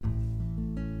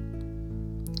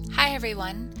Hi,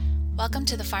 everyone. Welcome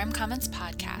to the Farm Commons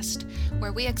podcast,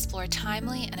 where we explore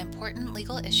timely and important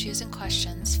legal issues and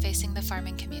questions facing the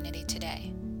farming community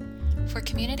today. For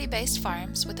community-based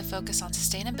farms with a focus on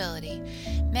sustainability,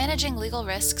 managing legal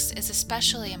risks is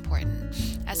especially important,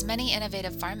 as many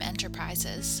innovative farm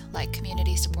enterprises, like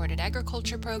community-supported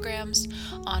agriculture programs,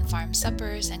 on-farm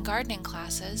suppers, and gardening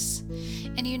classes,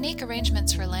 and unique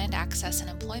arrangements for land access and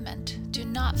employment, do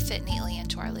not fit neatly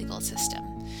into our legal system,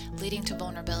 leading to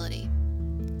vulnerability.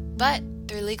 But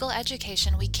through legal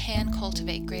education, we can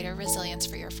cultivate greater resilience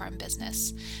for your farm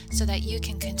business so that you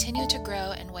can continue to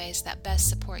grow in ways that best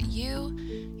support you,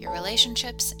 your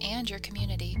relationships, and your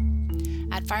community.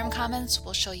 At Farm Commons,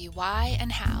 we'll show you why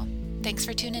and how. Thanks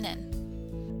for tuning in.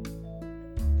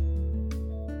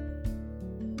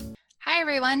 Hi,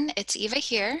 everyone. It's Eva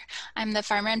here. I'm the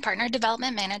Farmer and Partner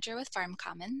Development Manager with Farm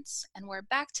Commons, and we're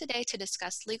back today to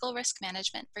discuss legal risk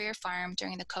management for your farm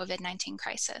during the COVID-19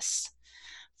 crisis.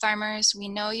 Farmers, we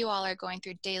know you all are going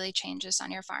through daily changes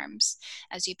on your farms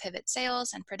as you pivot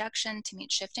sales and production to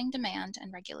meet shifting demand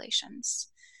and regulations.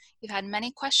 You've had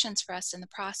many questions for us in the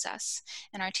process,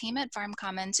 and our team at Farm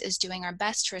Commons is doing our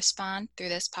best to respond through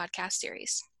this podcast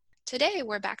series. Today,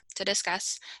 we're back to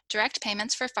discuss direct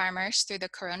payments for farmers through the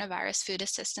Coronavirus Food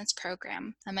Assistance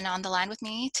Program. And on the line with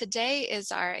me today is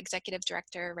our Executive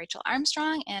Director, Rachel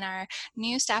Armstrong, and our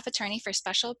new staff attorney for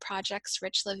special projects,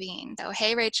 Rich Levine. So,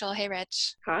 hey, Rachel. Hey,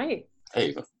 Rich. Hi.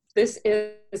 Hey. This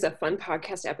is a fun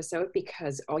podcast episode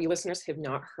because all you listeners have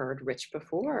not heard Rich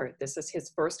before. This is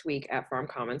his first week at Farm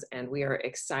Commons, and we are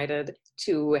excited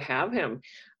to have him.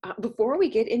 Before we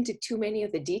get into too many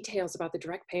of the details about the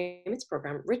direct payments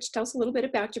program, Rich, tell us a little bit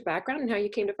about your background and how you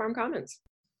came to Farm Commons.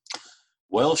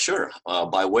 Well, sure.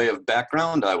 By way of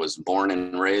background, I was born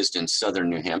and raised in southern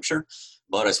New Hampshire,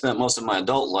 but I spent most of my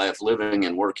adult life living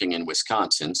and working in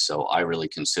Wisconsin, so I really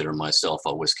consider myself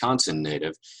a Wisconsin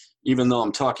native, even though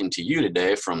I'm talking to you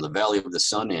today from the Valley of the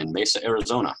Sun in Mesa,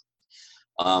 Arizona.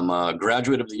 I'm a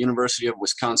graduate of the University of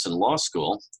Wisconsin Law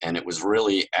School, and it was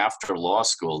really after law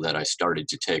school that I started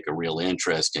to take a real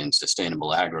interest in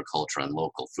sustainable agriculture and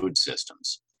local food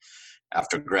systems.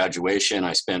 After graduation,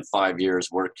 I spent 5 years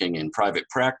working in private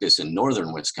practice in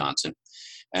northern Wisconsin,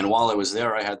 and while I was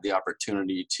there, I had the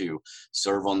opportunity to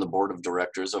serve on the board of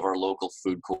directors of our local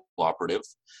food cooperative,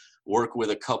 work with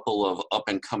a couple of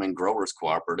up-and-coming growers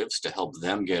cooperatives to help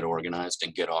them get organized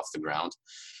and get off the ground,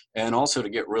 and also to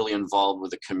get really involved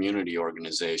with a community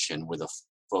organization with a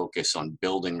focus on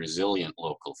building resilient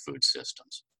local food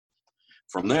systems.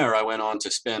 From there, I went on to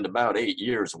spend about 8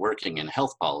 years working in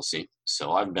health policy,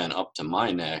 so I've been up to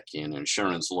my neck in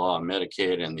insurance law,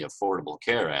 Medicaid, and the Affordable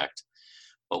Care Act.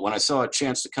 But when I saw a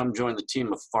chance to come join the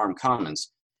team of Farm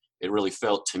Commons, it really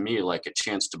felt to me like a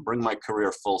chance to bring my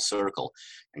career full circle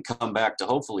and come back to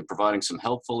hopefully providing some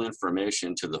helpful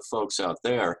information to the folks out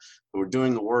there who are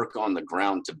doing the work on the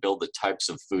ground to build the types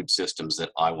of food systems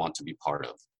that I want to be part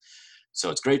of.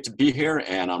 So it's great to be here,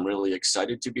 and I'm really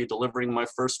excited to be delivering my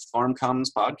first Farm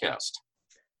Commons podcast.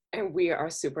 And we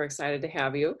are super excited to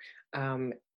have you.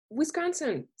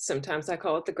 Wisconsin, sometimes I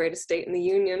call it the greatest state in the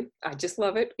union. I just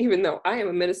love it, even though I am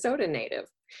a Minnesota native.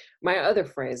 My other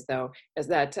phrase, though, is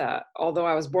that although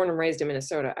I was born and raised in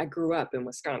Minnesota, I grew up in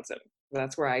Wisconsin.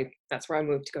 That's where I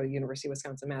moved to go to University of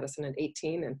Wisconsin-Madison at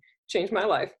 18 and changed my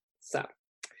life. So,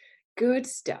 good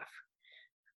stuff.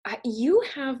 You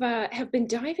have been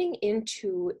diving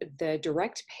into the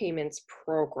direct payments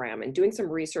program and doing some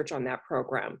research on that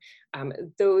program.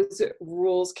 Those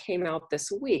rules came out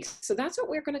this week, so that's what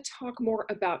we're going to talk more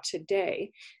about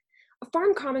today.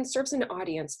 Farm Commons serves an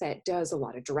audience that does a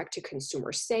lot of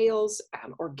direct-to-consumer sales,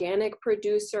 organic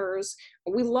producers.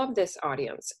 We love this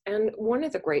audience. And one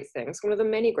of the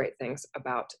many great things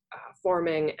about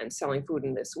farming and selling food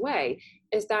in this way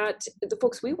is that the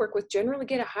folks we work with generally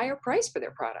get a higher price for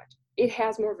their product. It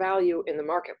has more value in the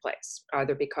marketplace,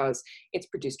 either because it's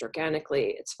produced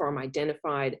organically, it's farm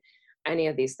identified, any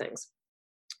of these things.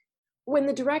 When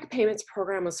the direct payments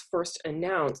program was first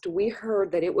announced, we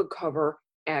heard that it would cover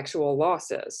actual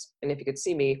losses. And if you could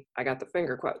see me, I got the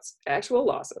finger quotes, actual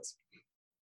losses.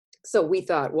 So we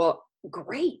thought, well,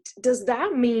 great. Does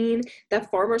that mean that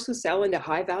farmers who sell into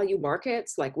high value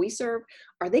markets like we serve,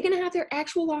 are they going to have their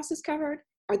actual losses covered?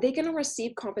 Are they going to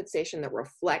receive compensation that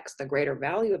reflects the greater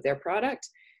value of their product?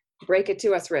 Break it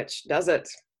to us, Rich. Does it?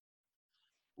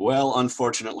 Well,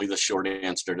 unfortunately, the short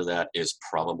answer to that is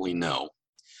probably no.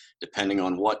 Depending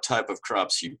on what type of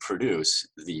crops you produce,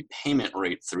 the payment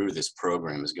rate through this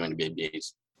program is going to be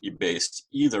based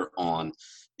either on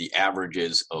the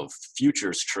averages of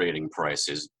futures trading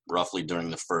prices roughly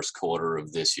during the first quarter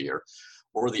of this year,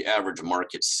 or the average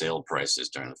market sale prices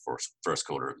during the first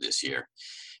quarter of this year.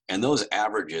 And those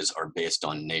averages are based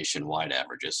on nationwide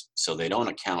averages, so they don't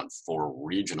account for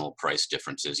regional price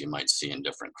differences you might see in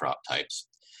different crop types.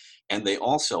 And they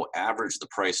also average the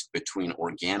price between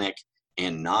organic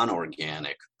and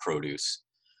non-organic produce.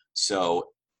 So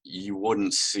you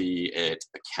wouldn't see it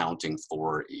accounting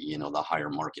for, the higher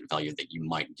market value that you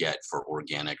might get for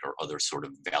organic or other sort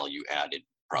of value-added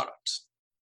products.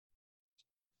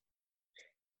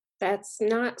 That's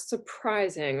not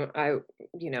surprising. I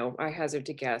hazard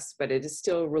to guess, but it is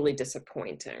still really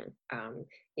disappointing.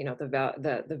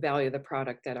 The value of the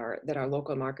product that our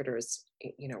local marketers,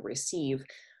 receive.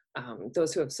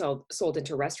 Those who have sold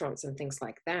into restaurants and things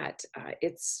like that,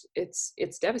 it's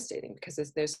devastating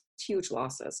because there's huge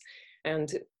losses,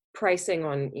 and pricing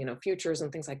on futures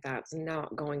and things like that is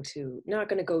not going to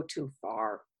go too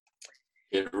far.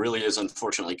 It really is,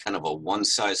 unfortunately, kind of a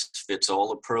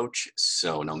one-size-fits-all approach.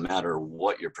 So no matter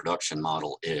what your production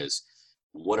model is,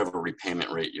 whatever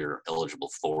repayment rate you're eligible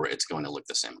for, it's going to look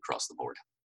the same across the board.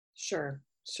 Sure.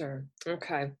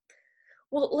 Okay.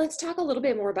 Well, let's talk a little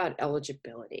bit more about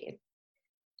eligibility.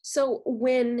 So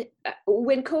when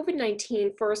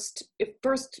COVID-19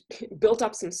 first built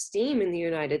up some steam in the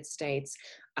United States,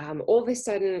 all of a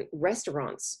sudden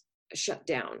restaurants shut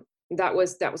down. That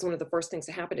was one of the first things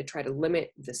that happened to try to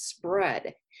limit the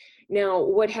spread. Now,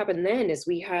 what happened then is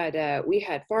we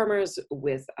had farmers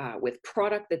with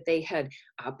product that they had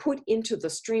put into the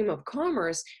stream of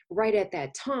commerce right at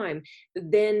that time.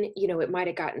 Then it might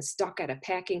have gotten stuck at a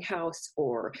packing house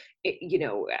or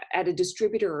at a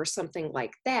distributor or something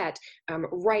like that.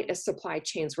 Right as supply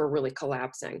chains were really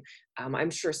collapsing, I'm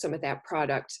sure some of that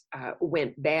product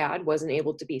went bad, wasn't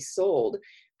able to be sold.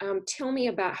 Tell me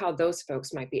about how those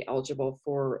folks might be eligible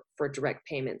for direct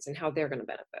payments and how they're going to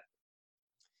benefit.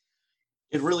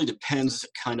 It really depends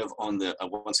kind of on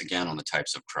once again, on the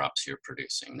types of crops you're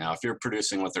producing. Now, if you're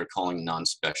producing what they're calling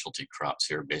non-specialty crops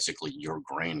here, basically your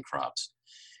grain crops,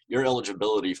 your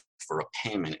eligibility for a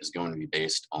payment is going to be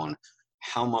based on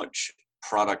how much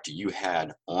product you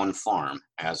had on farm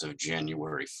as of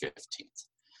January 15th.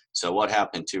 So what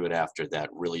happened to it after that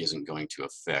really isn't going to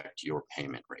affect your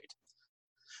payment rate.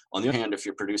 On the other hand, if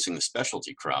you're producing the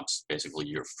specialty crops, basically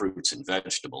your fruits and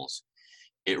vegetables,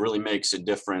 it really makes a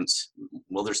difference.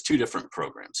 Well, there's two different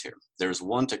programs here. There's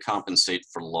one to compensate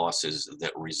for losses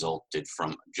that resulted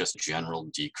from just general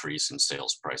decrease in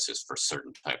sales prices for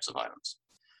certain types of items.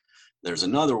 There's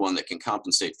another one that can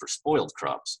compensate for spoiled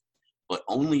crops, but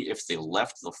only if they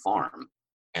left the farm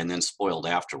and then spoiled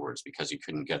afterwards because you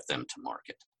couldn't get them to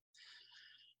market.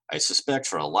 I suspect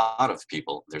for a lot of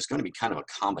people, there's going to be kind of a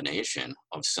combination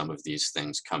of some of these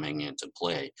things coming into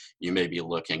play. You may be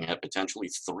looking at potentially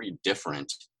 3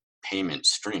 different payment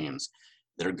streams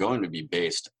that are going to be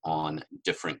based on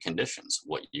different conditions.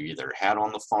 What you either had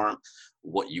on the farm,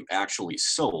 what you actually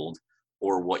sold,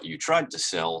 or what you tried to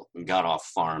sell and got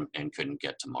off farm and couldn't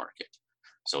get to market.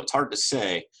 So it's hard to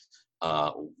say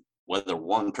whether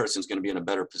one person's going to be in a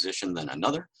better position than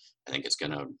another. I think it's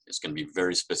going to be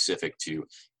very specific to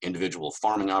individual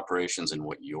farming operations and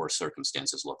what your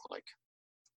circumstances look like.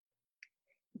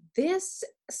 This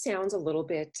sounds a little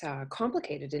bit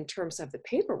complicated in terms of the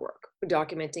paperwork,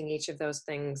 documenting each of those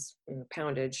things,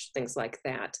 poundage, things like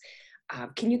that.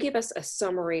 Can you give us a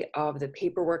summary of the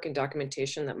paperwork and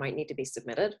documentation that might need to be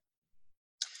submitted?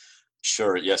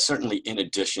 Sure. Yes, certainly in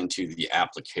addition to the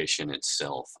application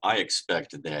itself, I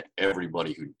expect that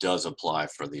everybody who does apply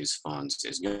for these funds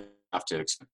is going to have to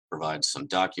provide some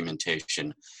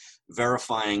documentation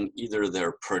verifying either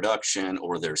their production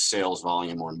or their sales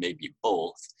volume, or maybe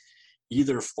both,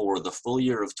 either for the full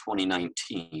year of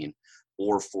 2019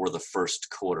 or for the first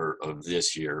quarter of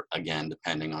this year, again,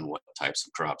 depending on what types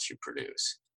of crops you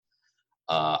produce.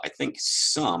 I think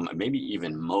some, maybe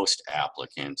even most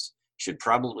applicants should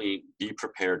probably be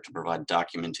prepared to provide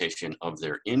documentation of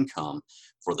their income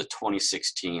for the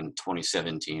 2016,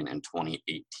 2017, and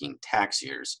 2018 tax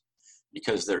years,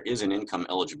 because there is an income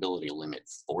eligibility limit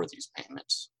for these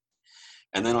payments.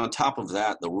 And then on top of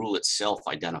that, the rule itself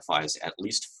identifies at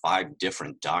least 5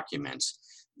 different documents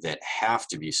that have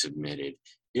to be submitted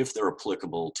if they're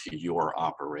applicable to your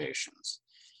operations.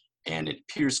 And it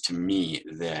appears to me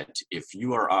that if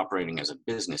you are operating as a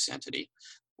business entity,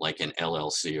 like an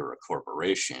LLC or a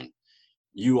corporation,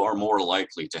 you are more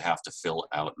likely to have to fill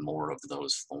out more of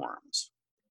those forms.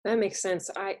 That makes sense.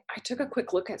 I took a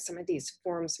quick look at some of these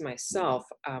forms myself,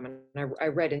 and I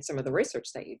read in some of the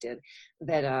research that you did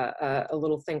that a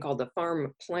little thing called the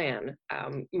farm plan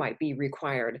might be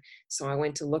required. So I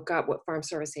went to look up what Farm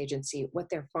Service Agency, what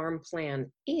their farm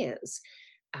plan is,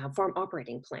 farm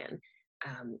operating plan.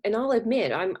 And I'll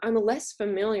admit, I'm less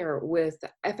familiar with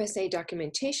FSA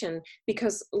documentation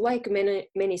because, like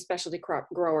many specialty crop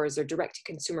growers or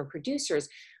direct-to-consumer producers,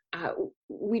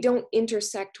 we don't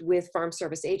intersect with Farm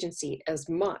Service Agency as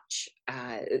much.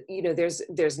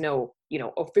 There's no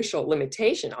official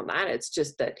limitation on that. It's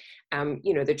just that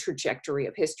the trajectory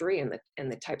of history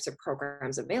and the types of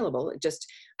programs available. It just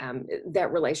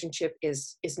that relationship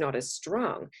is not as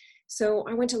strong. So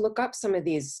I went to look up some of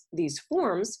these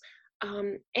forms.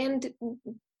 And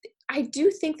I do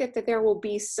think that there will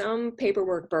be some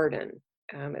paperwork burden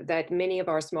that many of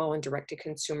our small and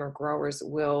direct-to-consumer growers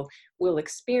will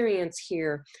experience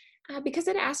here, because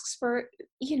it asks for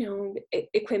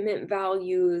equipment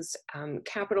values,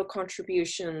 capital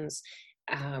contributions,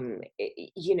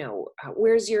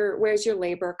 where's your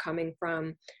labor coming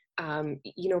from,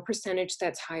 percentage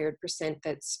that's hired, percent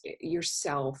that's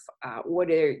yourself, what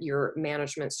are your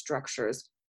management structures.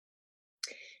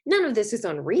 None of this is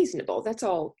unreasonable. That's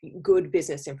all good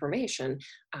business information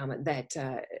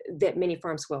that many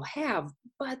farms will have,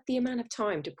 but the amount of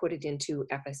time to put it into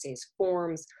FSA's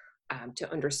forms,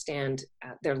 to understand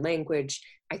their language,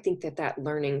 I think that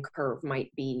learning curve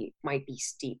might be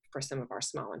steep for some of our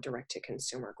small and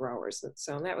direct-to-consumer growers.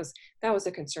 So that was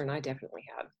a concern I definitely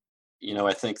had.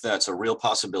 I think that's a real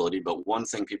possibility, but one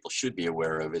thing people should be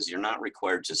aware of is you're not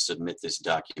required to submit this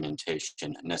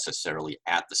documentation necessarily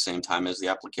at the same time as the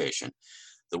application.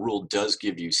 The rule does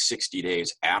give you 60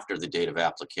 days after the date of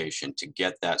application to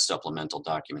get that supplemental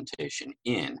documentation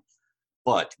in,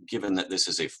 but given that this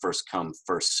is a first come,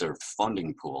 first served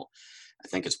funding pool, I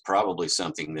think it's probably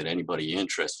something that anybody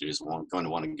interested is going to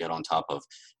want to get on top of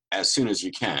as soon as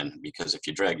you can, because if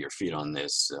you drag your feet on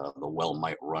this, the well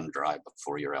might run dry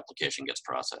before your application gets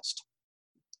processed.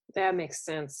 That makes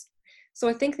sense. So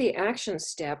I think the action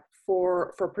step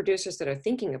for producers that are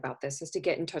thinking about this is to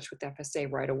get in touch with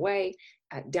FSA right away,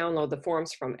 download the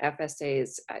forms from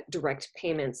FSA's direct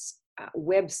payments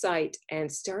website,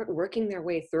 and start working their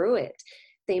way through it.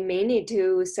 They may need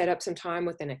to set up some time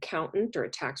with an accountant or a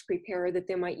tax preparer that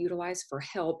they might utilize for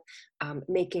help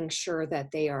making sure that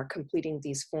they are completing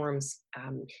these forms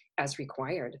as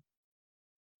required.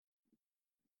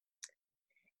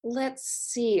 Let's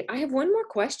see. I have one more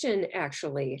question,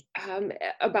 actually,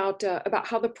 about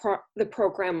how the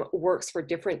program works for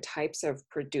different types of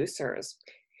producers.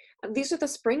 These are the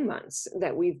spring months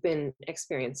that we've been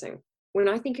experiencing. When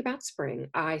I think about spring,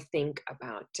 I think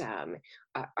about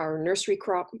our nursery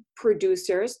crop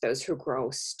producers, those who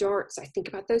grow starts. I think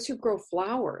about those who grow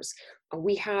flowers.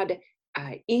 We had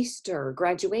Easter,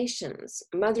 graduations,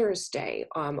 Mother's Day,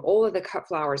 all of the cut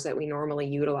flowers that we normally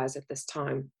utilize at this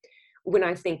time. When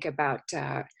I think about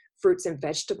fruits and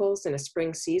vegetables in a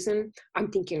spring season,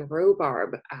 I'm thinking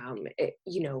rhubarb,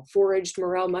 foraged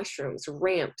morel mushrooms,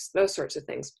 ramps, those sorts of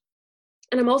things.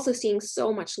 And I'm also seeing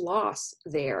so much loss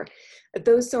there.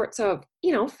 Those sorts of,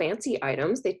 fancy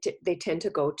items, they tend to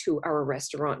go to our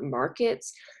restaurant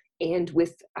markets. And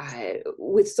with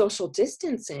social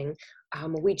distancing,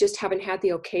 we just haven't had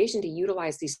the occasion to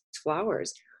utilize these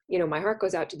flowers. My heart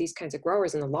goes out to these kinds of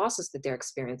growers and the losses that they're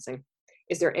experiencing.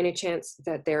 Is there any chance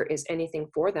that there is anything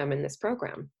for them in this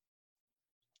program?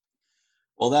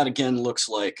 Well, that again looks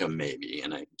like a maybe.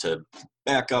 And to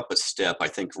back up a step, I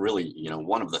think really,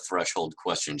 one of the threshold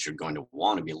questions you're going to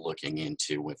want to be looking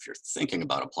into if you're thinking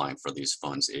about applying for these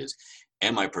funds is,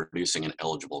 am I producing an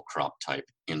eligible crop type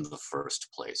in the first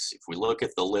place? If we look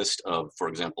at the list of, for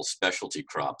example, specialty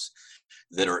crops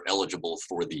that are eligible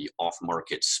for the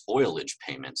off-market spoilage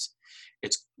payments,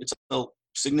 it's a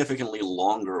significantly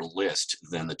longer list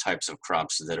than the types of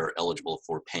crops that are eligible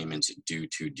for payments due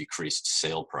to decreased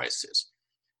sale prices.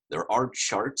 There are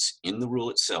charts in the rule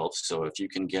itself, so if you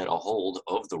can get a hold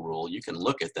of the rule, you can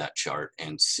look at that chart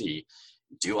and see,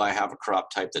 do I have a crop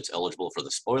type that's eligible for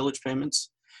the spoilage payments?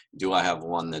 Do I have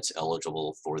one that's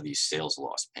eligible for the sales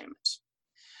loss payments?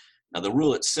 Now, the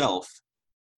rule itself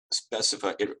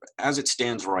as it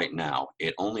stands right now,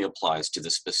 it only applies to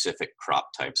the specific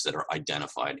crop types that are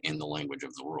identified in the language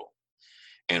of the rule.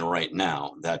 And right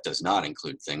now, that does not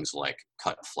include things like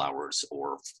cut flowers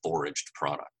or foraged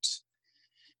products.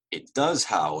 It does,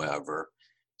 however,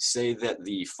 say that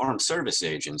the Farm Service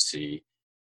Agency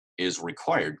is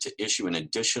required to issue an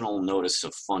additional notice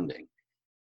of funding.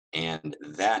 And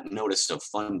that notice of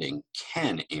funding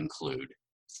can include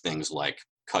things like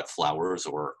cut flowers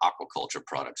or aquaculture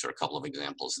products are a couple of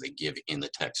examples they give in the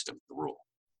text of the rule.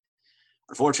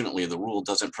 Unfortunately, the rule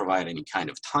doesn't provide any kind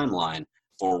of timeline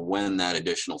for when that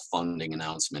additional funding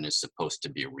announcement is supposed to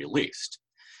be released.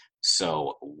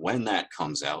 So when that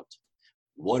comes out,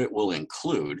 what it will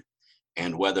include,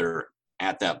 and whether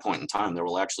at that point in time there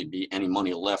will actually be any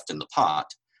money left in the pot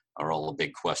are all a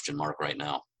big question mark right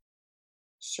now.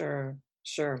 Sure,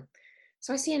 sure.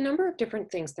 So I see a number of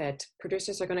different things that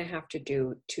producers are going to have to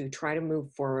do to try to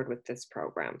move forward with this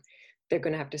program. They're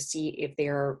going to have to see if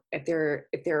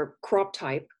their crop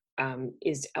type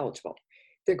is eligible.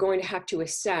 They're going to have to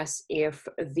assess if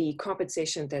the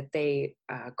compensation that they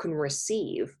can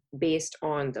receive based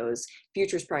on those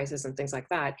futures prices and things like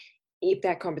that, if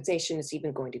that compensation is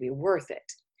even going to be worth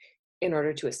it. In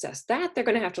order to assess that, they're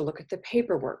going to have to look at the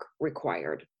paperwork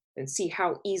required and see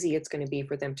how easy it's going to be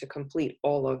for them to complete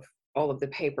all of the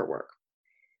paperwork.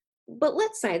 But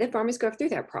let's say that farmers go through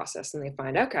that process and they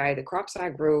find, okay, the crops I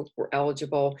grew were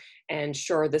eligible, and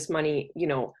sure, this money,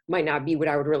 might not be what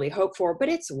I would really hope for, but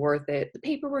it's worth it. The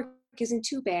paperwork isn't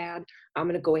too bad. I'm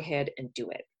going to go ahead and do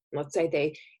it. Let's say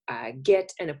they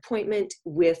get an appointment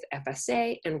with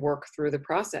FSA and work through the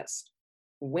process.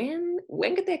 When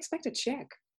could they expect a check?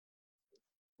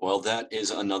 Well, that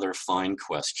is another fine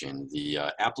question.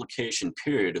 The application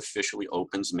period officially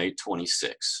opens May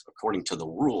 26. According to the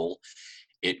rule,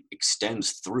 it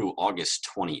extends through August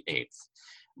 28th.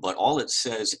 But all it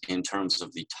says in terms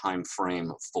of the time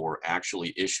frame for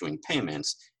actually issuing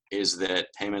payments is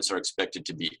that payments are expected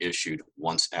to be issued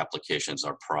once applications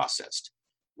are processed,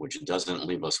 which doesn't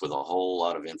leave us with a whole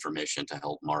lot of information to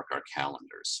help mark our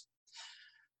calendars.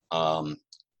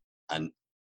 And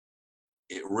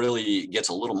it really gets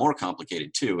a little more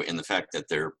complicated too in the fact that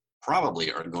there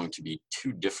probably are going to be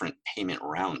two different payment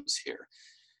rounds here.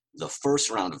 The first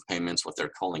round of payments, what they're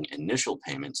calling initial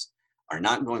payments, are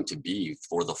not going to be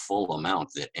for the full amount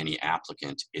that any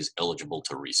applicant is eligible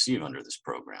to receive under this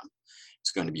program.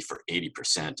 It's going to be for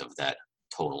 80% of that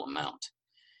total amount.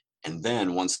 And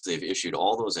then once they've issued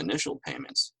all those initial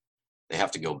payments, they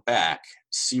have to go back,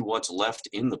 see what's left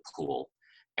in the pool,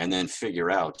 and then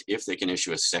figure out if they can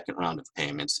issue a second round of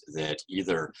payments that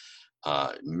either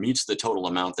meets the total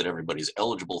amount that everybody's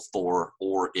eligible for,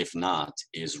 or if not,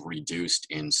 is reduced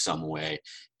in some way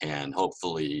and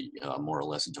hopefully more or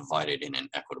less divided in an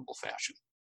equitable fashion.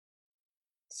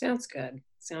 Sounds good.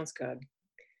 Sounds good.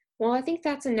 Well, I think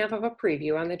that's enough of a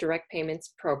preview on the direct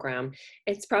payments program.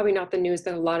 It's probably not the news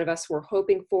that a lot of us were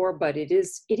hoping for, but it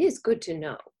is good to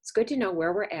know. It's good to know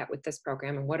where we're at with this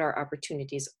program and what our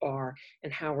opportunities are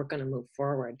and how we're going to move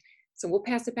forward. So we'll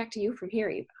pass it back to you from here,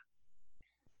 Eva.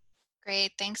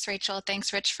 Great. Thanks, Rachel.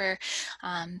 Thanks, Rich, for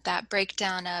that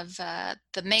breakdown of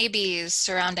the maybes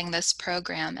surrounding this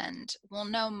program. And we'll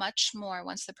know much more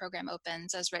once the program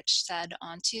opens, as Rich said,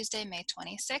 on Tuesday, May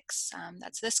 26th.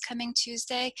 That's this coming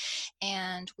Tuesday.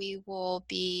 And we will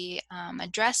be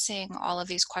addressing all of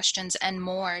these questions and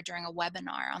more during a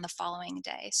webinar on the following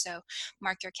day. So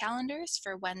mark your calendars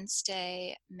for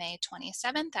Wednesday, May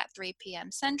 27th at 3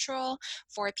 p.m. Central,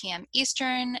 4 p.m.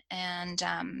 Eastern, and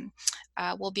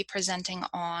we'll be presenting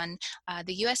on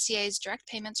the USDA's direct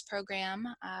payments program,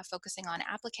 focusing on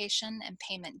application and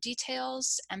payment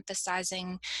details,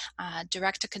 emphasizing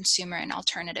direct-to-consumer and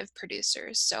alternative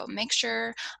producers. So make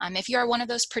sure, if you are one of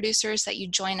those producers, that you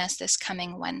join us this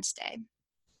coming Wednesday.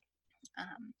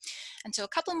 And so a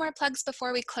couple more plugs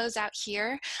before we close out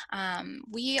here.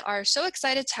 We are so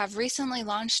excited to have recently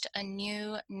launched a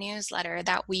new newsletter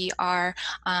that we are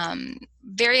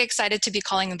very excited to be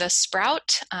calling The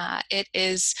Sprout. It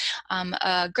is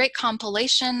a great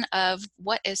compilation of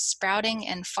what is sprouting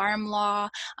in farm law,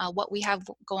 what we have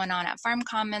going on at Farm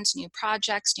Commons, new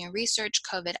projects, new research,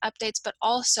 COVID updates, but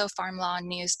also farm law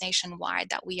news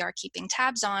nationwide that we are keeping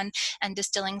tabs on and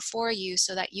distilling for you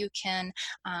so that you can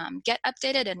get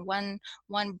updated in one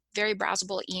very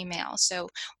browsable email. So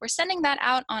we're sending that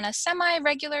out on a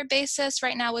semi-regular basis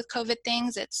right now with COVID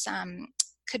things. It's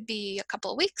could be a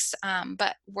couple of weeks,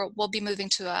 but we'll be moving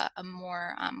to a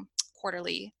more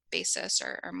quarterly basis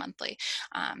or monthly.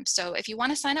 So if you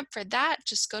want to sign up for that,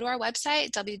 just go to our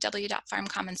website,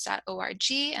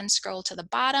 www.farmcommons.org, and scroll to the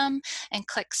bottom and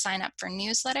click sign up for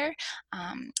newsletter.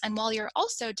 And while you're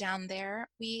also down there,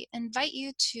 we invite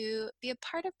you to be a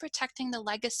part of protecting the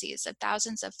legacies of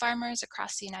thousands of farmers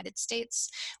across the United States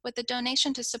with a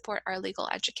donation to support our legal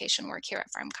education work here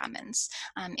at Farm Commons,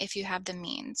 if you have the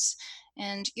means.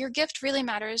 And your gift really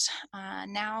matters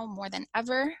now more than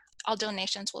ever. All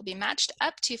donations will be matched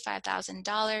up to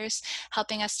 $5,000,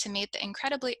 helping us to meet the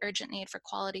incredibly urgent need for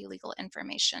quality legal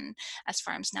information as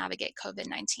farms navigate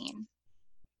COVID-19.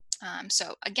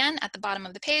 So again, at the bottom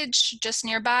of the page, just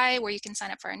nearby where you can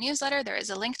sign up for our newsletter, there is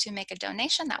a link to make a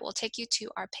donation that will take you to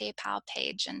our PayPal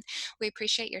page, and we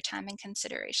appreciate your time and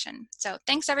consideration. So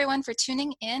thanks everyone for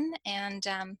tuning in, and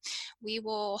we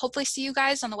will hopefully see you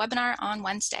guys on the webinar on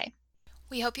Wednesday.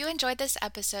 We hope you enjoyed this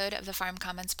episode of the Farm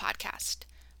Commons podcast.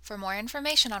 For more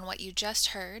information on what you just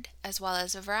heard, as well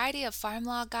as a variety of farm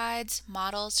law guides,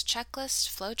 models, checklists,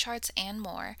 flowcharts, and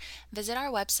more, visit our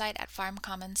website at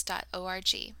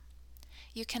farmcommons.org.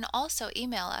 You can also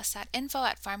email us at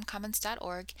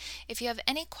info@farmcommons.org if you have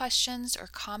any questions or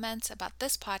comments about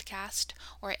this podcast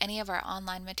or any of our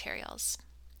online materials.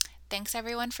 Thanks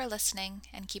everyone for listening,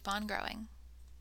 and keep on growing.